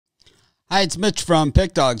Hi, it's Mitch from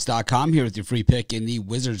PickDawgz.com here with your free pick in the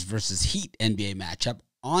Wizards versus Heat NBA matchup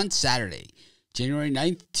on Saturday, January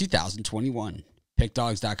 9th, 2021.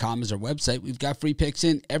 PickDawgz.com is our website. We've got free picks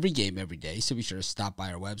in every game every day, so be sure to stop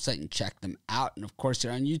by our website and check them out. And of course,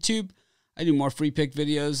 here on YouTube, I do more free pick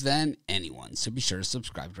videos than anyone, so be sure to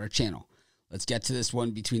subscribe to our channel. Let's get to this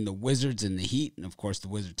one between the Wizards and the Heat. And of course, the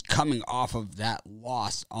Wizards coming off of that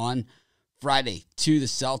loss on Friday to the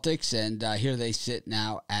Celtics, and here they sit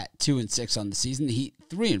now at 2-6 on the season. The Heat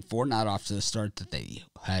 3-4, not off to the start that they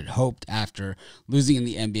had hoped after losing in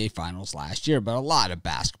the NBA Finals last year, but a lot of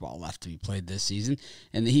basketball left to be played this season.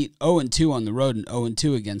 And the Heat 0-2 on the road and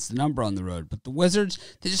 0-2 against the number on the road. But the Wizards,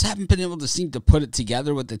 they just haven't been able to seem to put it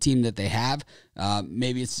together with the team that they have.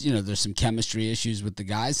 Maybe it's, there's some chemistry issues with the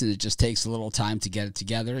guys, and it just takes a little time to get it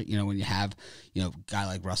together. When you have, a guy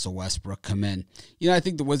like Russell Westbrook come in. I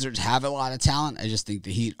think the Wizards have a lot of talent. I just think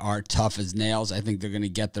the Heat are tough as nails. I think they're going to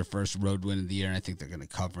get their first road win of the year, and I think they're going to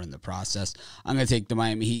cover in the process. I'm going to take the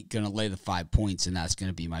Miami Heat, going to lay the 5 points, and that's going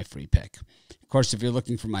to be my free pick. Of course, if you're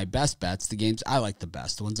looking for my best bets, the games I like the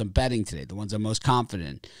best, the ones I'm betting today, the ones I'm most confident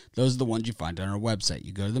in, those are the ones you find on our website.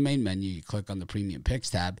 You go to the main menu, you click on the Premium Picks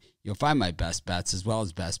tab, you'll find my best bets as well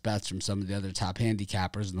as best bets from some of the other top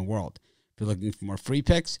handicappers in the world. If you're looking for more free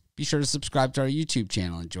picks, be sure to subscribe to our YouTube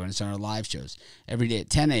channel and join us on our live shows every day at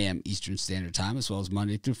 10 a.m. Eastern Standard Time, as well as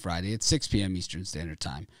Monday through Friday at 6 p.m. Eastern Standard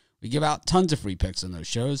Time. We give out tons of free picks on those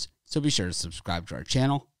shows, so be sure to subscribe to our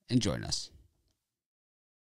channel and join us.